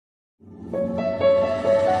Heading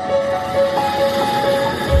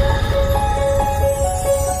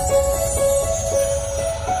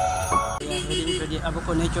to the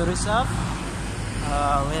Abuko Nature Reserve,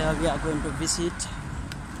 where we are going to visit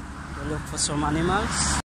to look for some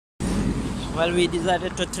animals. Well, we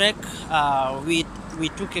decided to trek. We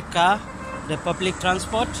took a car, the public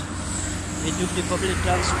transport. We took the public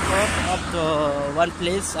transport up to one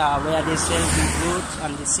place where they sell the goods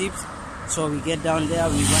and the sheep. So we get down there.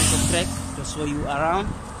 We want to trek to show you around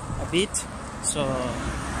a bit. So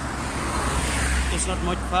it's not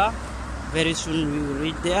much far. Very soon we will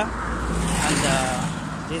reach there.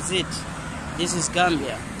 And this is it. This is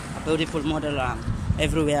Gambia, a beautiful motherland.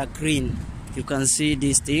 Everywhere green. You can see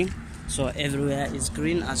this thing. So everywhere is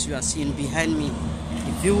green, as you are seeing behind me.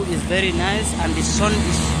 The view is very nice and the sun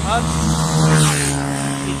is hot.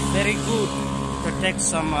 It's very good to take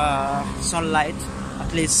some sunlight.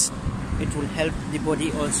 At least it will help the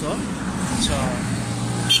body also. So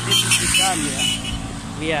this is the Gambia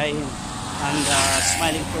we are in, and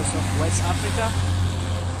smiling coast of West Africa.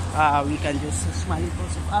 We can just see smiling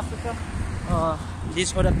coast of Africa.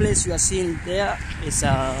 This other place you are seeing there is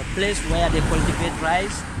a place where they cultivate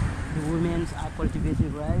rice. The women are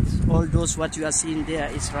cultivating rice. All those what you are seeing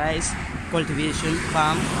there is rice cultivation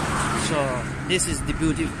farm. So this is the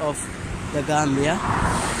beauty of the Gambia.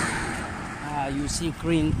 You see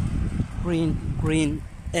green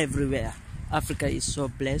everywhere. Africa is so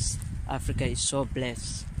blessed. Africa is so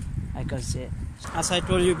blessed, I can say. As I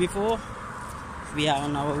told you before, we are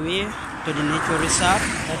on our way to the nature reserve.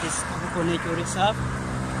 That is Abuko Nature Reserve.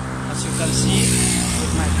 As you can see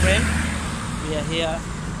with my friend, we are here.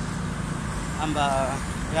 And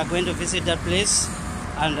we are going to visit that place,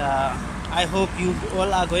 and I hope you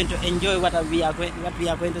all are going to enjoy what we are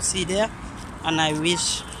going to see there. And I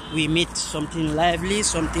wish we meet something lively,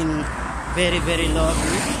 something very, very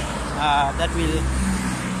lovely that will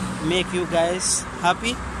make you guys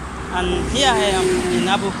happy. And here I am in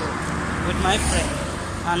Abuko with my friend,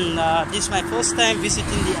 and this is my first time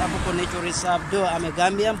visiting the Abuko Nature Reserve. Though I'm a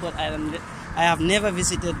Gambian, but I have never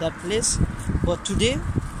visited that place. But today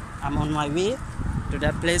I'm on my way to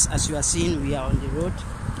that place. As you are seeing, we are on the road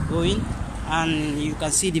going, and you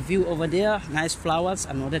can see the view over there. Nice flowers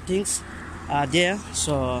and other things are there.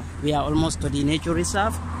 So we are almost to the nature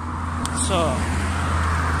reserve. So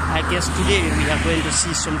I guess today we are going to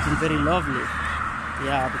see something very lovely.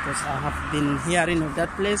 Yeah, because I have been hearing of that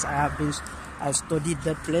place. I studied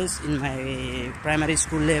that place in my primary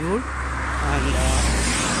school level, and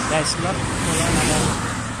there's a lot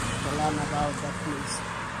to learn about that place.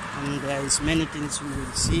 And there is many things you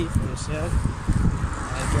will see for yourself.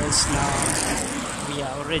 I guess now we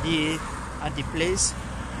are already at the place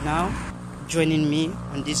now, joining me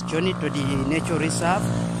on this journey to the nature reserve.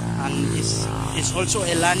 And it's also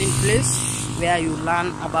a learning place where you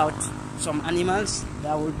learn about some animals.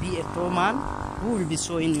 There will be a tour man who will be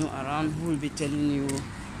showing you around, who will be telling you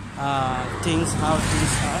things, how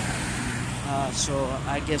things are. So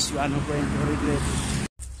I guess you are not going to regret it.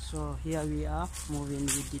 So here we are moving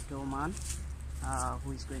with the tour man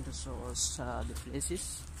who is going to show us the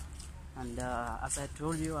places. And as I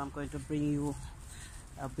told you, I'm going to bring you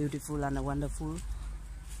a beautiful and a wonderful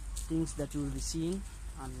things that you will be seeing.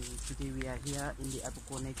 And today we are here in the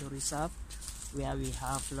Abuko Nature Reserve, where we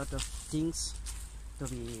have a lot of things to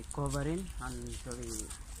be covering and to be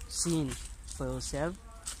seeing for yourself.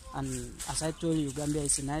 And as I told you, Gambia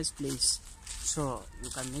is a nice place, so you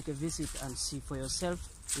can make a visit and see for yourself.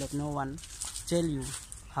 Let no one tell you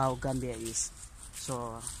how Gambia is.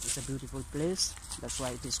 So it's a beautiful place. That's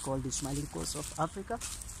why it is called the smiling coast of Africa.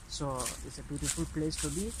 So it's a beautiful place to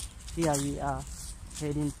be. Here we are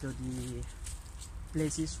heading to the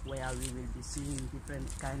places where we will be seeing different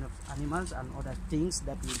kind of animals and other things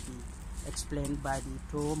that will be explained by the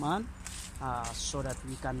tour man, so that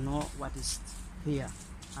we can know what is here.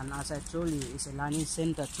 And as I told you, it's a learning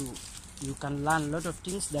center too. You can learn a lot of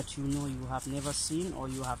things that you know you have never seen or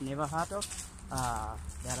you have never heard of.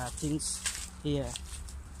 There are things here.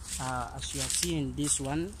 As you are seeing, this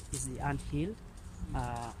one is the ant hill.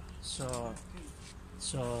 So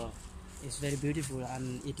it's very beautiful,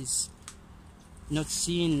 and it is not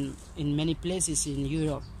seen in many places in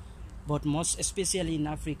Europe, but most especially in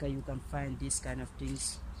Africa. You can find these kind of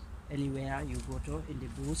things anywhere you go to, in the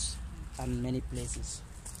bush and many places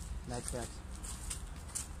like that.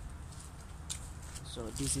 So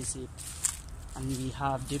this is it, and we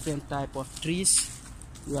have different type of trees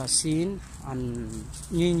you are seeing. And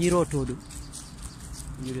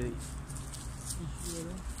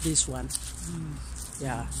this one,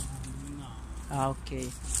 yeah. Okay,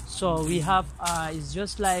 so we have it's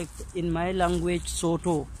just like in my language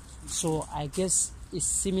Soto. So I guess it's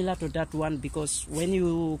similar to that one, because when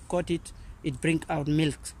you cut it, it brings out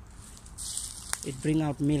milk.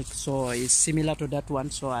 So it's similar to that one.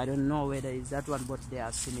 So I don't know whether it's that one, but they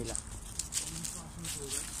are similar.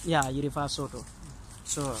 Yeah, Yurifa Soto.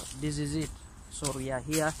 So this is it. So we are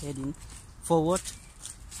here heading forward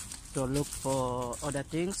to look for other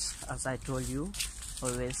things, as I told you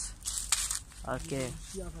always. Okay.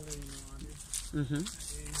 Too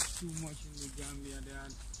much in the Gambia. There are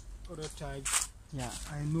other types. Yeah,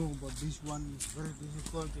 I know, but this one is very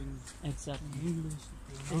difficult in exactly. English.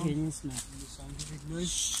 In The scientific name.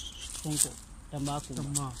 Tamba.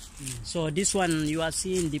 So this one you are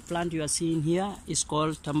seeing, the plant you are seeing here is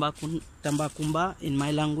called tambakumba in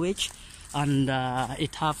my language, and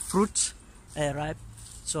it have fruits ripe.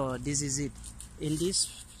 So this is it. In this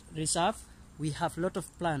reserve we have lot of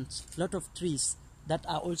plants, lot of trees that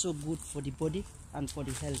are also good for the body and for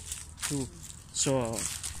the health too. So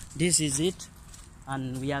this is it,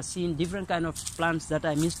 and we are seeing different kind of plants that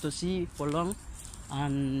I missed to see for long.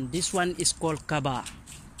 And this one is called kaba.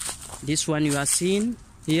 This one you are seeing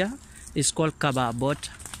here is called kaba, but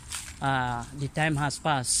the time has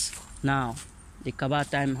passed now. The kaba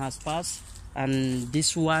time has passed, and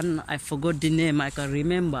this one I forgot the name. I can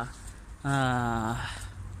remember. I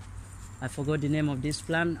forgot the name of this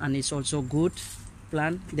plant, and it's also good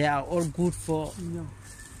plant. They are all good for.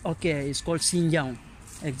 Okay, it's called sinjang.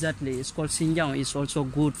 Exactly, it's called sinjang. It's also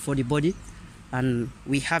good for the body. And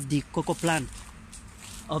we have the cocoa plant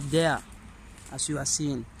up there, as you are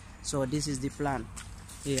seeing. So this is the plant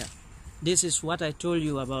here. This is what I told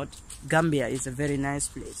you about. Gambia is a very nice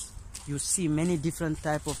place. You see many different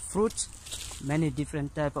type of fruits, many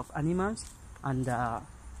different type of animals, and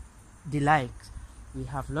the like. We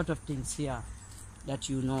have a lot of things here that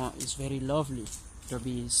you know is very lovely to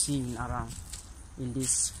be seen around in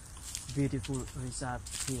this beautiful reserve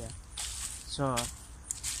here. So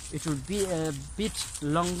it will be a bit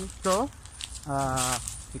long tour,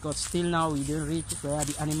 because still now we didn't reach where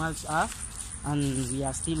the animals are, and we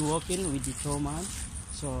are still walking with the towman.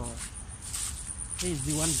 So he is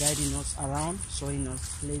the one guiding us around, showing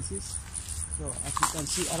us places. So as you can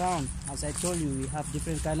see around, as I told you, we have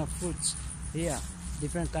different kind of fruits here,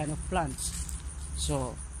 different kind of plants.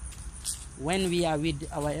 So when we are with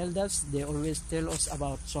our elders, they always tell us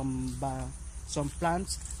about some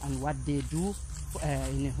plants and what they do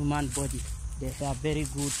in a human body. They are very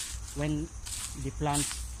good when the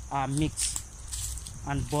plants are mixed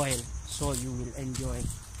and boiled, so you will enjoy.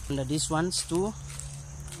 And these ones too,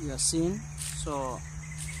 you are seeing. So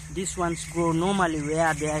these ones grow normally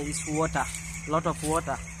where there is water, lot of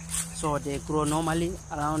water. So they grow normally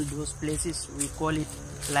around those places. We call it,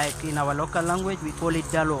 like in our local language, we call it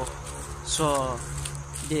dalo. So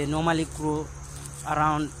they normally grow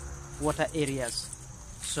around water areas.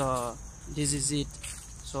 So this is it.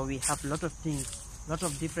 So we have a lot of things, lot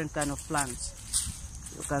of different kind of plants.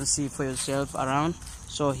 You can see for yourself around.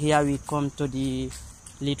 So here we come to the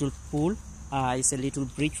little pool. It's a little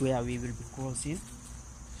bridge where we will be crossing.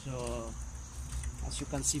 So as you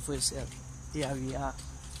can see for yourself, here we are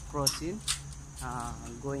crossing,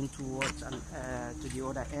 going towards to the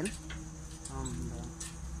other end.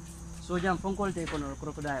 So jump from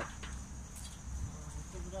crocodile.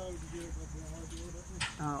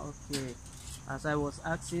 Okay. As I was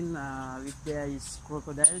asking if there is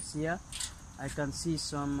crocodiles here, I can see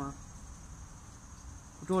some.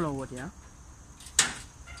 What yeah?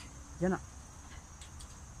 Jana.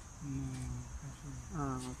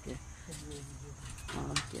 Okay.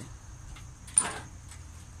 Okay.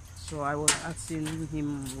 So I was asking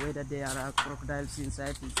him whether there are crocodiles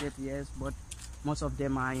inside. He said yes, but most of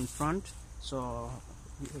them are in front. So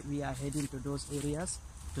we are heading to those areas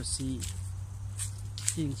to see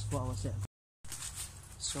things for ourselves.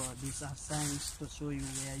 So these are signs to show you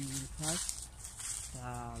where you will pass,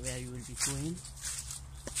 where you will be going,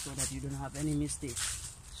 so that you don't have any mistake.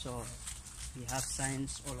 So we have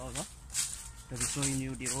signs all over to be showing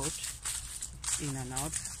you the road in and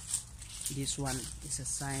out. This one is a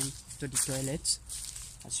sign to the toilets,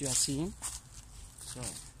 as you are seeing. So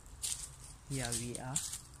here we are.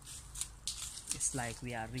 It's like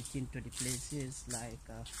we are reaching to the places like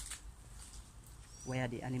where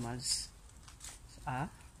the animals are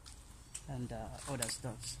and other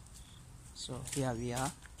stuff. So here we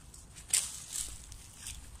are.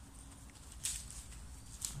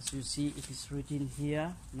 As you see, it is written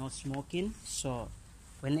here, no smoking. So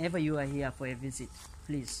whenever you are here for a visit,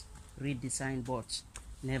 please read the signboards.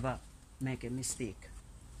 Never make a mistake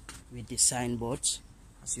with the signboards.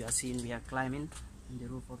 As you are seeing, we are climbing in the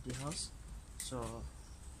roof of the house. So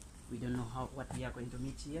we don't know what we are going to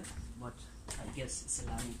meet here, but I guess it's a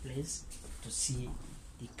learning place to see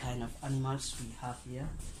the kind of animals we have here.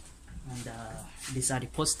 And these are the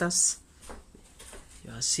posters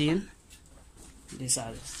you are seeing. These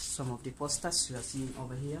are some of the posters you are seeing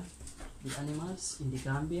over here. The animals in the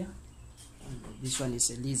Gambia. And this one is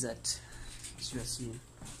a lizard, as you are seeing.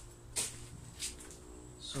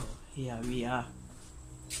 So here we are,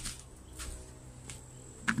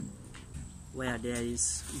 where there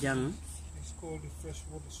is young. It's called the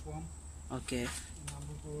freshwater swamp. Okay. In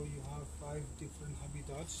Abuko, you have 5 different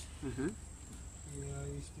habitats. Here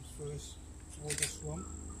is the first water swamp.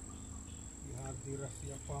 You have the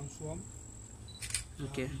raffia palm swamp. You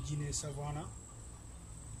Okay. have the Guinea savanna.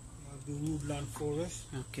 You have the woodland forest.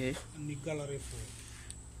 Okay. And the gallery forest.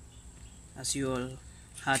 As you all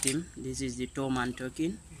heard him, this is the tall man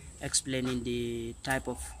talking, explaining the type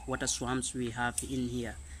of water swamps we have in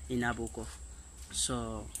here in Abuko.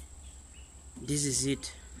 So this is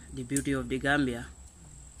it, the beauty of the Gambia,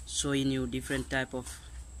 showing you different type of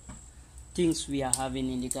things we are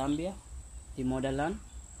having in the Gambia, the motherland.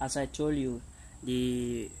 As I told you,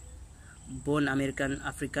 the born American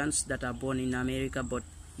Africans that are born in America, but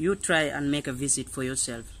you try and make a visit for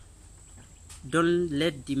yourself. Don't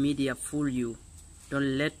let the media fool you.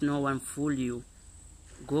 Don't let no one fool you.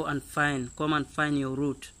 Go and come and find your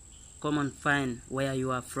root. Come and find where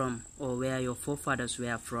you are from, or where your forefathers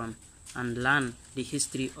were from, and learn the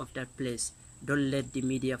history of that place. Don't let the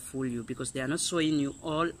media fool you, because they are not showing you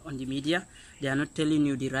all on the media. They are not telling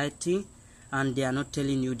you the right thing, and they are not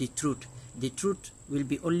telling you the truth. The truth will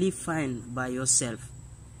be only found by yourself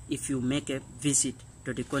if you make a visit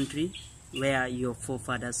to the country where your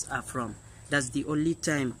forefathers are from. That's the only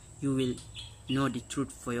time you will know the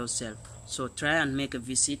truth for yourself. So try and make a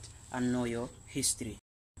visit and know your history.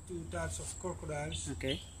 2 types of crocodiles.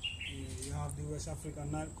 Okay. You have the West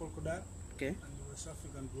African Nile crocodile. Okay. And the West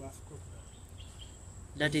African dwarf crocodile.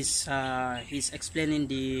 That is, he's explaining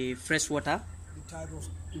the freshwater. The type of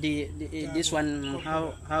This one,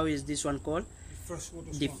 how is this one called?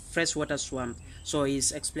 the Freshwater swamp. So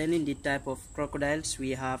he's explaining the type of crocodiles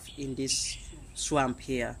we have in this swamp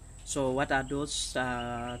here. So what are those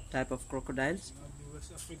type of crocodiles? You have the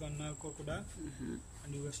West African Nile crocodile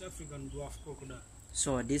and the West African dwarf crocodile.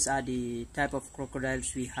 So these are the type of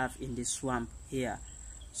crocodiles we have in this swamp here.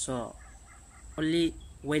 So only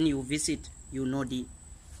when you visit you know the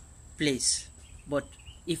place. But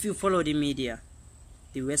if you follow the media,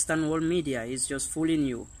 the Western world media is just fooling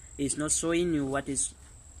you. It's not showing you what is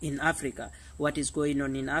in Africa, what is going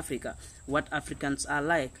on in Africa, what Africans are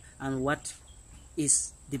like, and what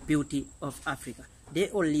is the beauty of Africa. They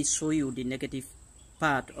only show you the negative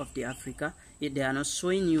part of the Africa. They are not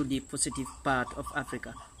showing you the positive part of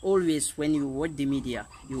Africa. Always when you watch the media,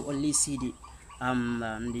 you only see the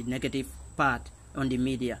negative part on the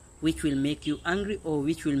media, which will make you angry, or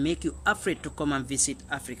which will make you afraid to come and visit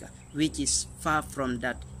Africa, which is far from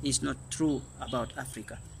that. Is not true about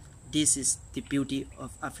Africa. This is the beauty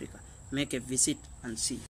of Africa. Make a visit and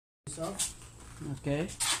see. Okay.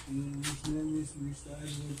 His name is Mr.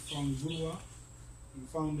 Edward from Zua. He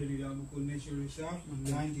founded the Abuko Nature Reserve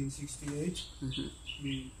in 1968.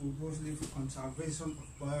 He purposely for conservation of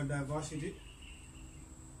biodiversity.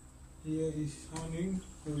 Here is holding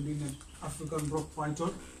an African rock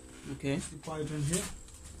python. Okay. The python here.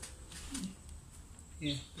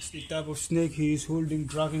 Yeah, it's the type of snake he is holding,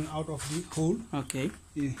 dragging out of the hole. Okay.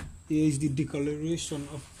 Yeah. Here is the declaration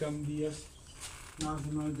of Gambia's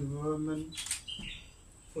national development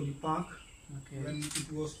for the park. Okay. When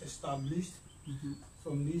it was established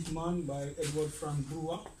from this man by Edward Frank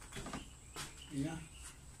Brewer. Yeah.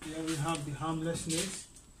 Here we have the harmless snakes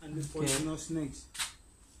and the poisonous snakes.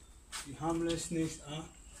 The harmless snakes are,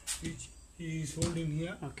 which he is holding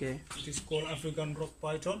here. Okay. It is called African rock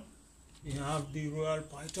python. You have the royal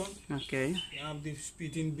python. Okay. You have the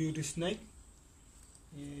spitting beauty snake.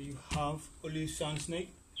 You have olive sand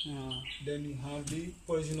snake. Then you have the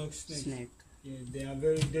poisonous snake. Yeah, they are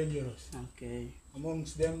very dangerous. Okay.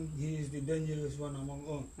 Amongst them, he is the dangerous one among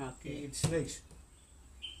all. Okay. He eats snakes.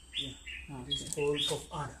 Yeah. Okay. It is called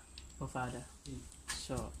Kofada. Kofada. Yeah.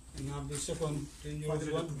 So. And you have the second dangerous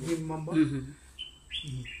one, green mamba. You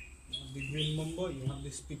have the green mamba. You have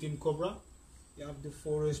the spitting cobra. You have the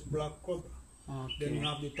forest black cobra. Okay. Then you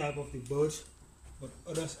have the type of the birds, but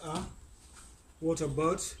others are water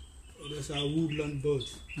birds. Others are woodland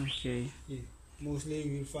birds. Okay. Yeah. Mostly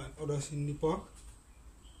you will find others in the park.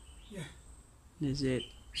 Yeah. This is it.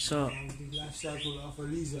 So the life cycle of a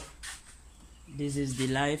lizard. This is the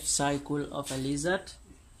life cycle of a lizard,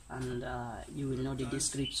 and you will know the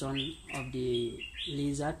description of the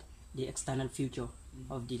lizard, the external feature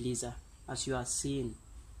of the lizard. As you are seeing,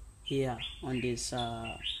 here on this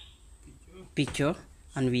picture,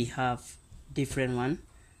 and we have different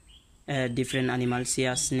animals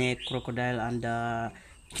here: snake, crocodile, and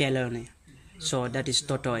chelone. So that is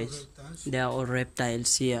tortoise. They are all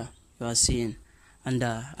reptiles here, you are seeing. And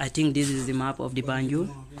I think this is the map of the Banjul.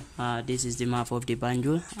 This is the map of the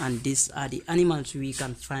Banjul, and these are the animals we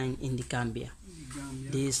can find in the Gambia.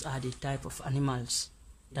 These are the type of animals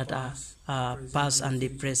that are past and the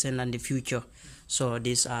present and the future. So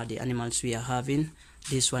these are the animals we are having.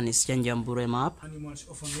 This one is Janjambure map. Animals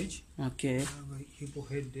orphanage. Okay. I have a hippo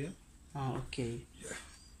head there. Okay.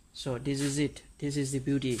 So this is it. This is the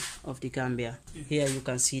beauty of the Gambia. Here you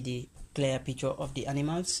can see the clear picture of the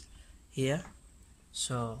animals here.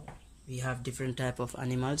 So we have different type of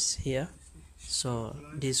animals here. So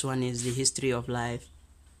this one is the history of life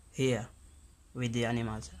here with the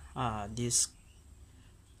animals. I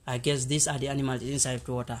guess these are the animals inside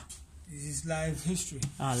water. This is life history.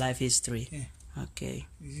 Life history. Yeah. Okay.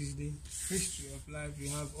 This is the history of life. You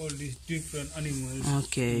have all these different animals.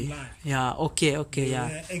 Okay. In life. Yeah. Okay. They Yeah.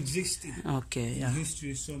 are existing. Okay. Yeah. In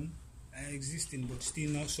history, some are existing, but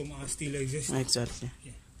still not. Some are still existing. Exactly.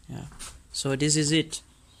 Yeah. Yeah. So this is it.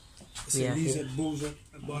 It's a lizard buzzard,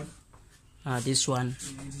 a bird. This one.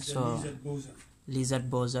 Yeah, it is So a lizard buzzard. lizard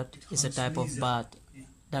buzzard is a type of bird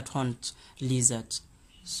that hunts lizards.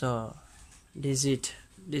 So this is it.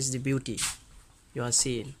 This is the beauty you are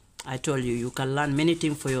seeing. I told you, you can learn many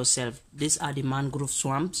things for yourself. These are the mangrove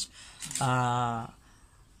swamps. They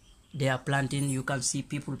are planting. You can see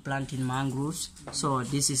people planting mangroves. So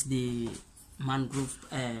this is the mangrove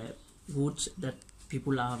woods that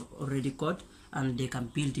people have already cut, and they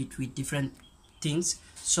can build it with different things.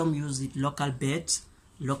 Some use it local beds,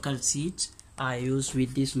 local seeds are used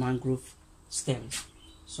with this mangrove stems.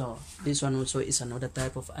 So this one also is another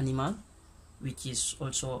type of animal which is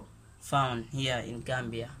also found here in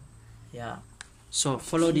Gambia. Yeah. So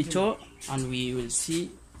follow the tour and we will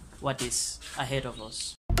see what is ahead of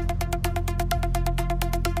us.